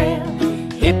bunny trail.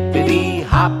 Hippity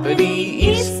hoppity,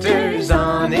 Easter's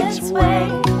on its way,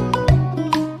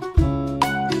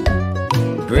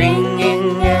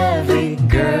 bringing every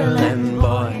girl and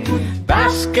boy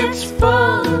baskets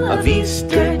full of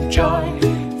Easter joy,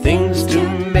 things to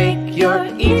make your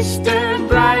Easter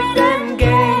bright and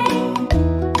gay.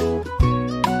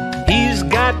 He's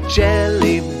got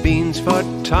jelly beans for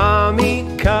Tommy,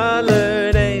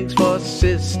 colored eggs for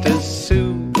Sister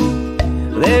Sue.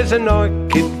 There's an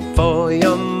orchid for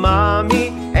your mommy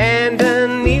and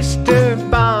an Easter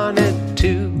bonnet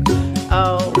too.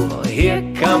 Oh, here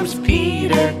comes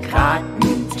Peter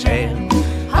Cottontail,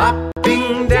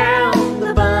 hopping down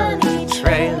the bunny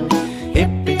trail.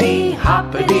 Hippity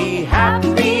hoppity,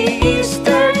 happy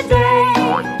Easter day.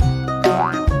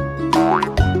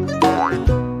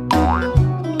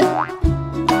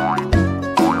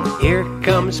 Here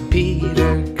comes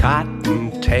Peter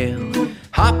Cottontail,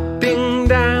 hopping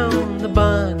down the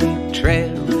bunny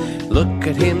trail. Look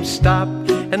at him stop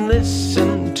and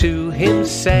listen to him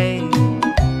say,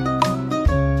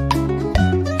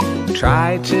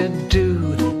 try to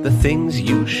do the things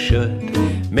you should.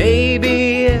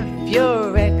 Maybe if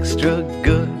you're extra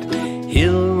good,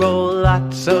 he'll roll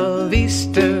lots of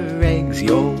Easter eggs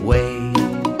your way.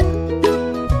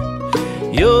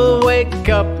 You'll wake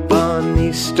up on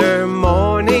Easter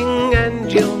morning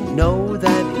and you'll know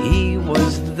that he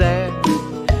was there.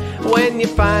 When you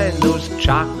find those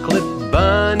chocolate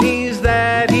bunnies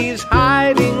that he's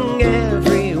hiding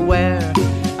everywhere.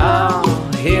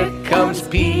 Oh, here comes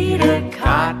Peter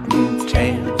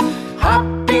Cottontail,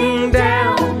 hopping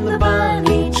down the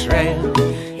bunny trail.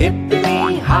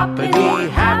 Hippity hoppity,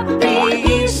 happy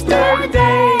Easter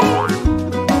day.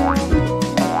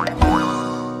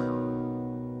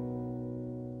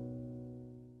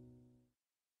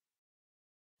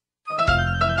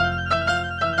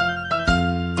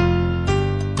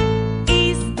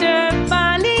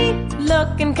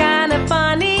 Looking kinda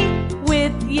funny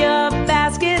with your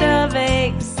basket of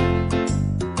eggs.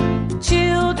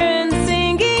 Children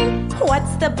singing,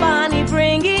 what's the bunny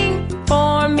bringing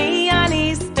for me on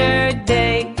Easter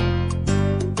Day?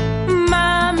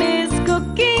 Mom is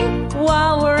cooking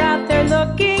while we're out there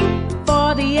looking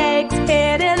for the eggs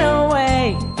hidden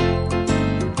away.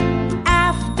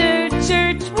 After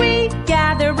church we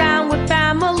gather round with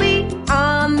family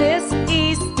on this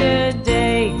Easter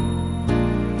Day.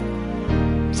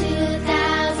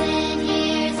 2,000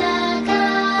 years ago,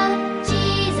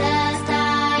 Jesus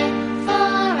died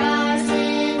for our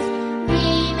sins.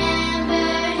 Remember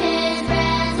his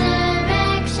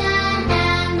resurrection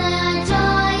and the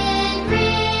joy it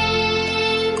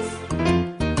brings.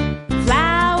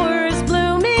 Flowers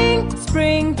blooming, spring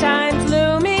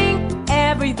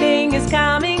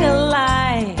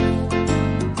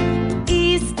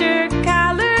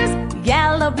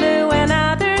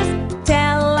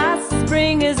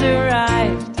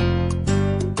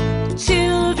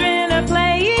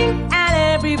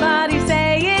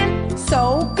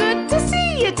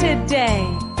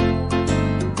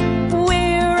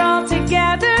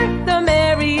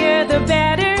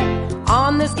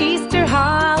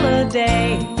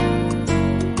holiday.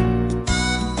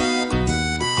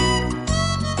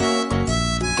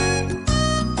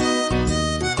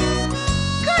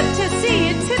 Good to see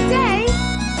you today.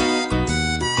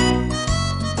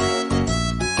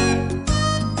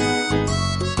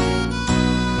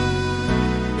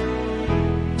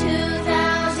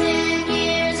 2,000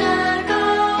 years ago,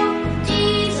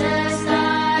 Jesus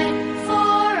died for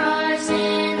our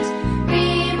sins.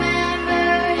 Remember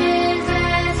his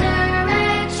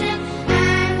resurrection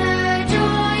and the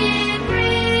joy it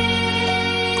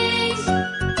brings.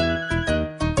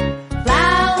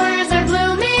 Flowers are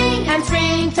blooming and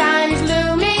springtime's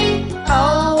looming.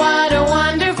 Oh, what a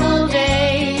wonderful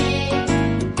day.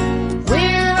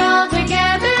 We're all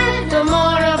together, the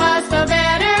more of us the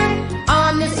better,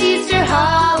 on this Easter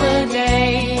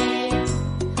holiday.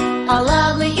 A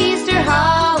lovely Easter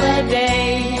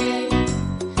holiday.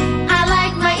 I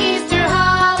like my Easter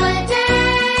holiday.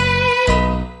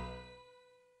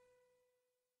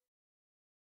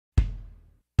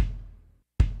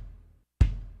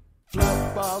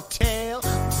 Fluffball tail,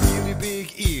 really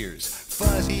big ears,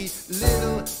 fuzzy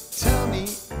little tummy.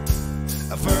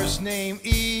 A first name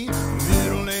E,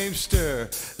 middle name Stir,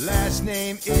 last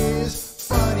name is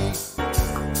Bunny.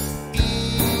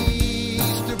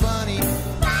 Easter Bunny,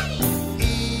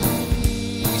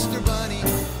 Easter Bunny,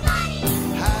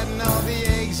 hiding all the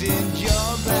eggs in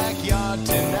your backyard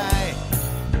tonight.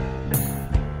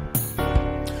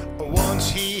 Once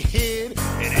he hid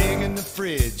an egg in the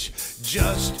fridge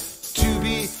just to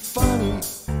be funny.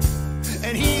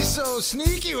 And he's so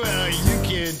sneaky, well, you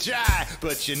can try,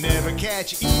 but you never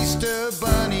catch Easter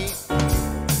Bunny.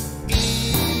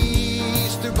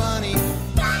 Easter Bunny,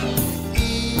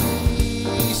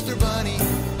 Easter Bunny,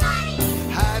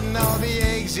 hiding all the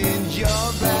eggs in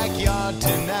your backyard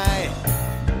tonight.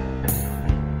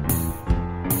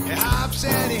 He hops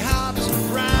and he hops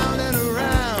round and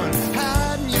around,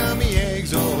 hiding yummy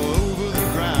eggs all over the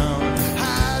ground.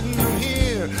 Hiding them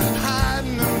here,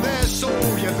 hiding them there, so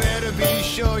you better be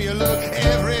sure you look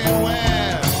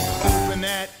everywhere. Open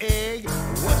that egg,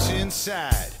 what's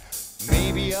inside?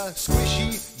 Maybe a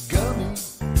squishy gummy.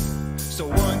 So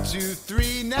 1, 2,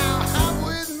 3, now hop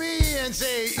with me and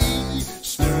say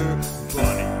Easter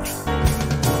Bunny.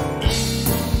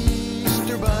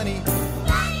 Easter Bunny,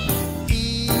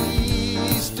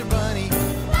 Easter Bunny,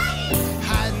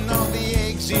 hiding all the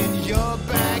eggs in your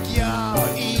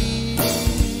backyard.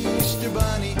 Easter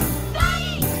Bunny,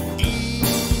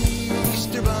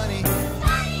 Easter Bunny,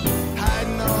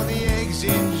 hiding all the eggs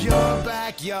in your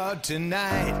backyard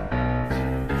tonight.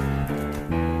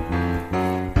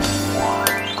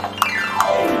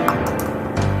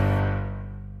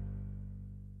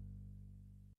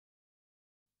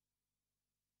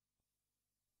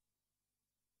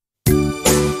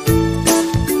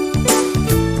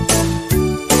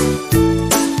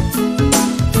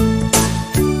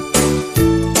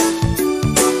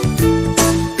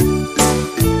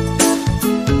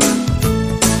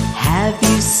 Have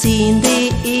you seen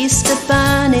the Easter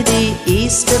Bunny, the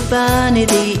Easter Bunny,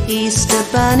 the Easter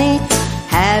Bunny?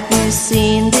 Have you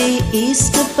seen the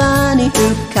Easter Bunny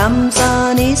who comes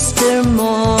on Easter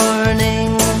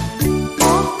morning?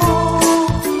 Oh, oh,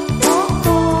 oh,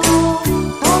 oh,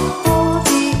 oh, oh,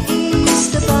 the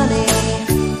Easter Bunny.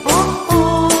 Oh,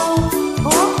 oh,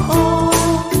 oh, oh,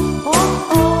 oh,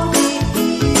 oh, the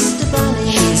Easter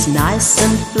Bunny. She's nice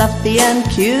and fluffy and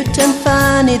cute and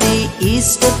funny, the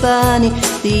Easter Bunny,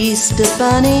 the Easter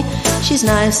Bunny. She's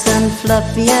nice and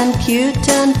fluffy and cute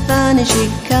and funny. She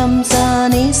comes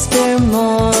on Easter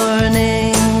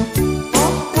morning.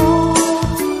 Oh, oh,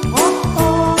 oh,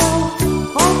 oh,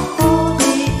 oh, oh,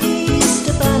 the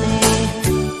Easter Bunny.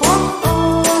 Oh,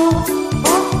 oh,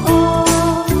 oh, oh,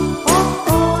 oh,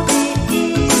 oh, the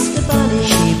Easter Bunny.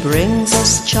 She brings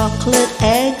us chocolate,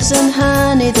 eggs and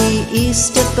honey, the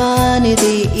Easter Bunny,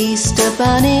 the Easter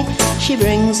Bunny. She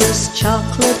brings us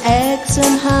chocolate, eggs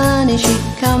and honey. She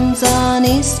comes on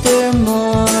Easter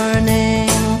morning.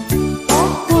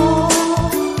 Oh, oh,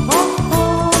 oh,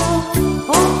 oh,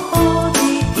 oh, oh,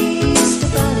 the Easter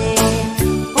Bunny.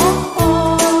 Oh,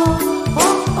 oh, oh,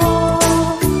 oh,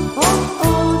 oh,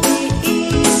 oh, the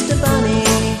Easter Bunny.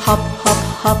 Hop, hop,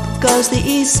 hop goes the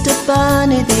Easter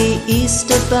Bunny, the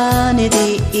Easter Bunny,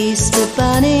 the Easter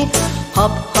Bunny.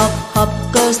 Hop, hop,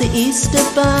 hop goes the Easter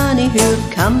Bunny who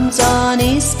comes on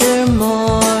Easter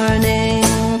morning.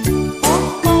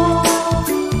 Oh, oh,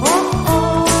 oh, oh,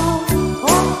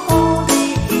 oh, oh, the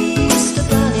Easter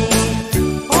Bunny.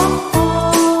 Oh, oh,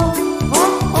 oh,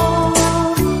 oh,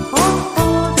 oh,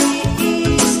 oh, the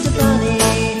Easter Bunny.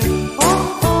 Oh,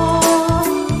 oh,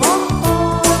 oh, oh,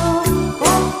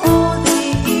 oh, oh, the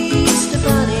Easter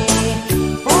Bunny.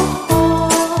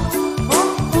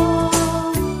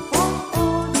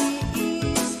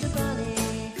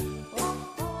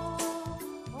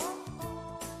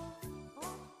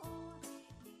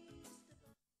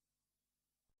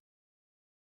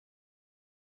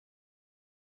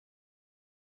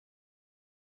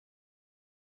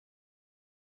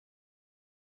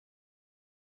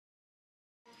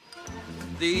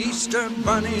 The Easter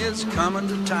Bunny is coming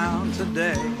to town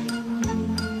today.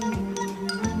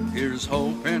 Here's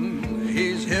hoping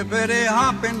he's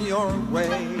hippity-hopping your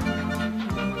way.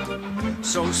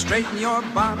 So straighten your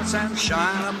bonnets and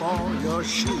shine up all your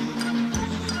shoes.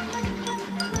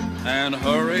 And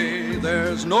hurry,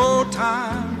 there's no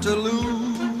time to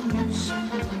lose.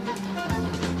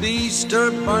 The Easter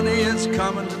Bunny is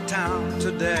coming to town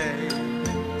today.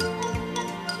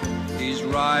 He's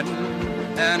riding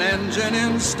an engine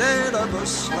instead of a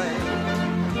sleigh.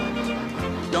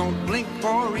 Don't blink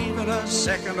for even a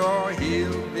second or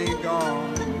he'll be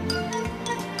gone.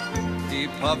 He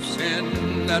puffs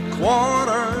in at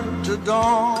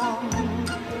 1:45.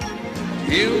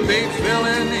 He'll be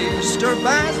filling Easter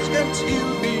baskets,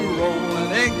 he'll be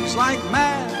rolling eggs like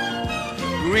mad,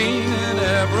 green in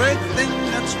everything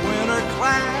that's winter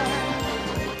clad.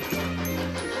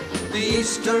 The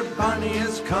Easter Bunny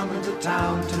is coming to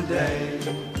town today.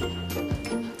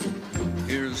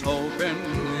 Here's hoping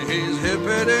he's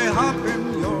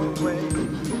hippity-hopping your way.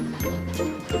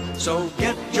 So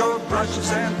get your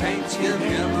brushes and paints, give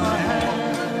him a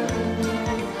hand.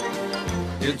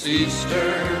 It's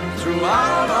Easter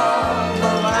throughout all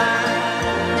the land.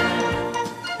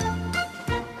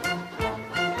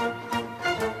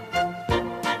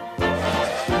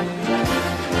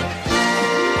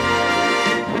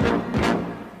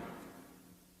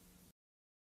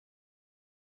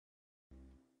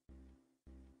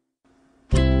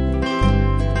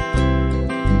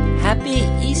 Happy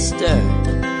Easter.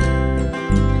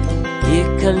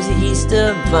 Here comes the Easter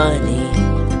Bunny.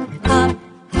 Hop,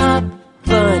 hop,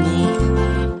 bunny.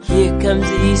 Here comes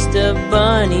the Easter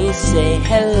Bunny. Say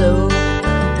hello,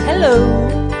 hello.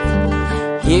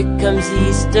 Here comes the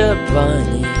Easter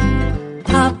Bunny.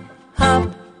 Hop, hop,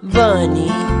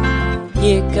 bunny.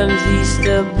 Here comes the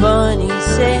Easter Bunny.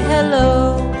 Say hello.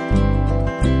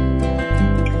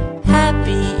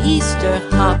 Happy Easter,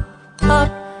 hop, hop.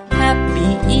 Happy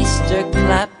Easter,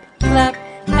 clap, clap.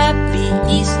 Happy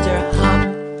Easter, hop,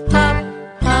 hop,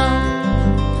 hop.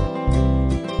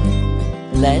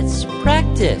 Let's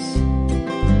practice.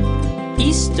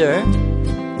 Easter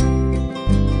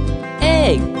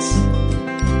eggs.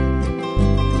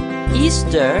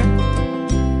 Easter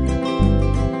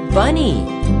bunny.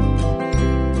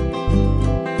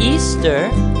 Easter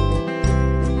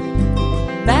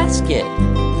basket.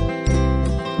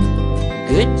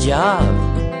 Good job.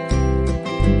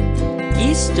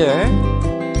 Easter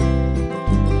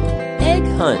egg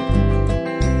hunt.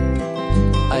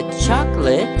 A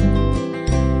chocolate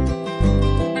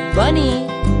bunny.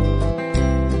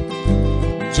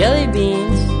 Jelly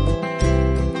beans.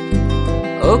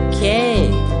 Okay.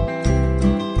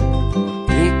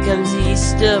 Here comes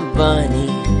Easter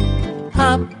Bunny.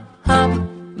 Hop, hop,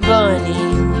 bunny.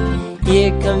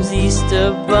 Here comes Easter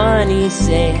Bunny.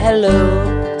 Say hello,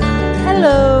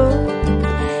 hello.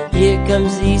 Here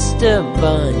comes Easter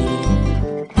Bunny.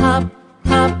 Hop,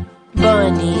 hop,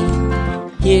 bunny.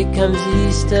 Here comes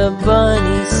Easter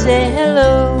Bunny. Say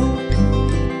hello.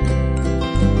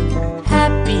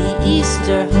 Happy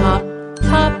Easter, hop,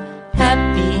 hop.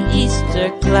 Happy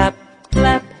Easter, clap,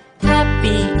 clap.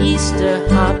 Happy Easter,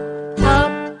 hop,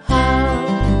 hop, hop.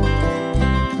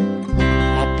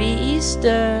 Happy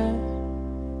Easter.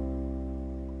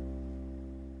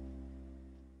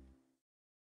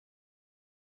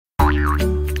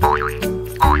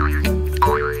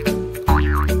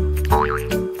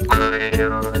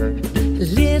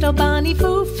 Little bunny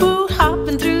foo-foo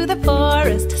hopping through the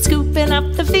forest, scooping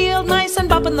up the field mice and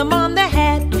bopping them on the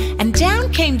head. And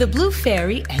down came the blue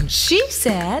fairy and she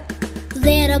said,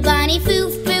 Little bunny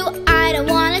foo-foo, I don't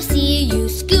wanna see you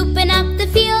scooping up the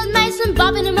field mice and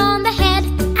bopping them on the head.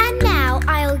 And now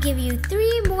I'll give you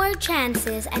 3 more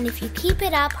chances, and if you keep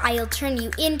it up, I'll turn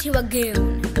you into a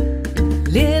goon.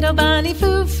 Little bunny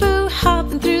foo-foo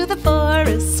hopping through the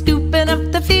forest, scooping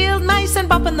up the field mice and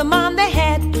bopping them on the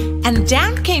head. And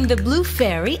down came the blue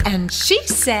fairy and she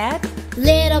said,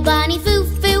 Little bunny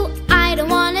foo-foo, I don't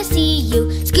wanna see you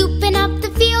scooping up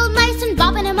the field mice and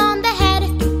bopping them on the head.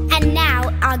 And now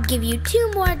I'll give you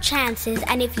 2 more chances,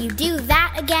 and if you do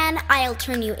that again, I'll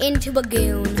turn you into a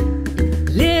goon.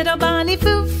 Little bunny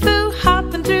foo-foo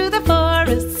hopping through the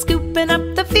forest, scooping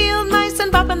up the field mice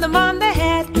and bopping them on the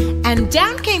head. And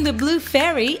down came the blue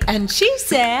fairy and she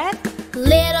said,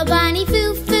 Little bunny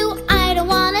foo-foo, I don't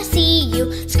wanna see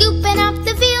you scooping up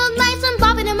the field mice and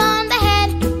bopping them on the head.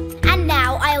 And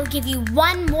now I'll give you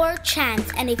 1 more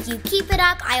chance, and if you keep it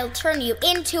up, I'll turn you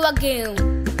into a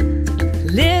goon.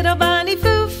 Little bunny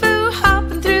foo-foo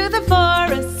hopping through the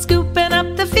forest, scooping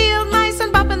up the field mice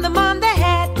and bopping them on the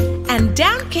head. And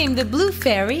down came the blue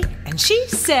fairy and she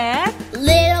said,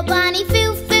 Little little bunny,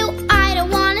 foo foo, I don't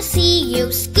wanna see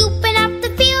you scooping up the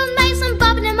field mice and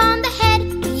bobbing them on the head.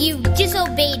 You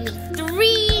disobeyed me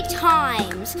 3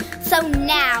 times, so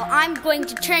now I'm going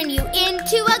to turn you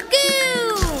into a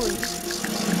goon.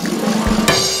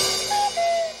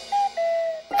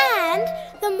 And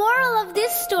the moral of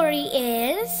this story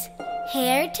is,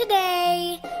 hare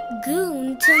today,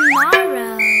 goon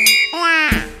tomorrow.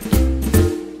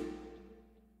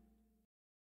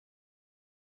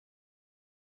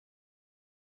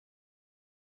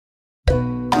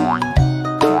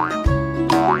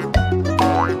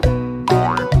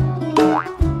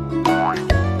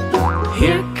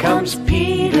 Here comes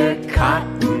Peter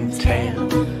Cottontail,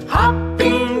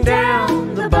 hopping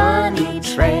down the bunny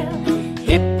trail.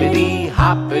 Hippity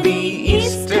hoppity,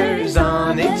 Easter's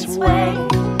on its way,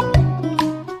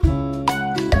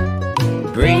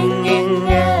 bringing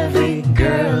every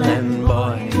girl and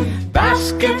boy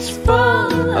baskets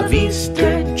full of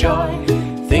Easter joy,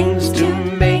 things to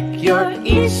make your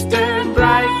Easter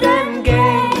bright and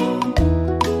gay.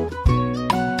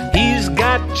 He's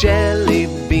got jelly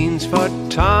beans for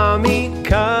Tommy,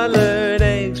 colored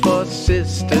eggs for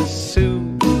Sister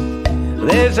Sue.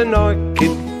 There's an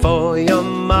orchid for your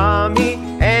mommy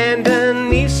and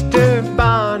an Easter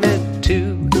bonnet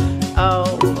too.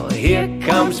 Oh, here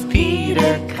comes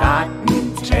Peter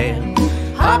Cottontail,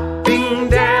 hopping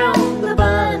down the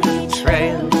bunny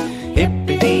trail.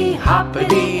 Hippity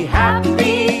hoppity,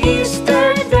 happy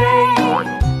Easter day.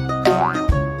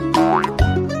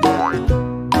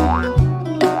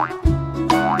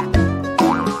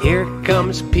 Here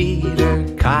comes Peter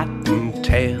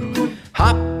Cottontail,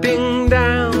 hopping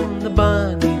down the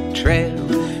bunny trail.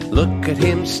 Look at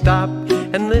him stop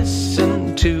and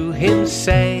listen to him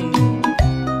say,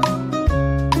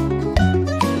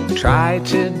 try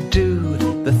to do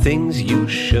the things you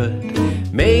should.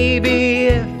 Maybe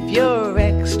if you're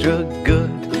extra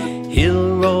good,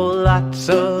 he'll roll lots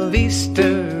of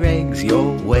Easter eggs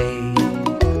your way.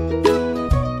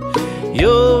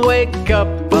 You'll wake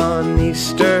up on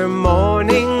Easter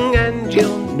morning and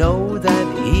you'll know that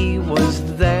he was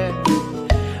there,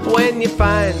 when you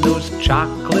find those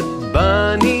chocolate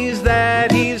bunnies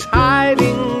that he's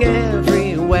hiding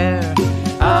everywhere.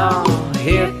 Oh,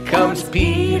 here comes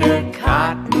Peter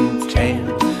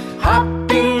Cottontail,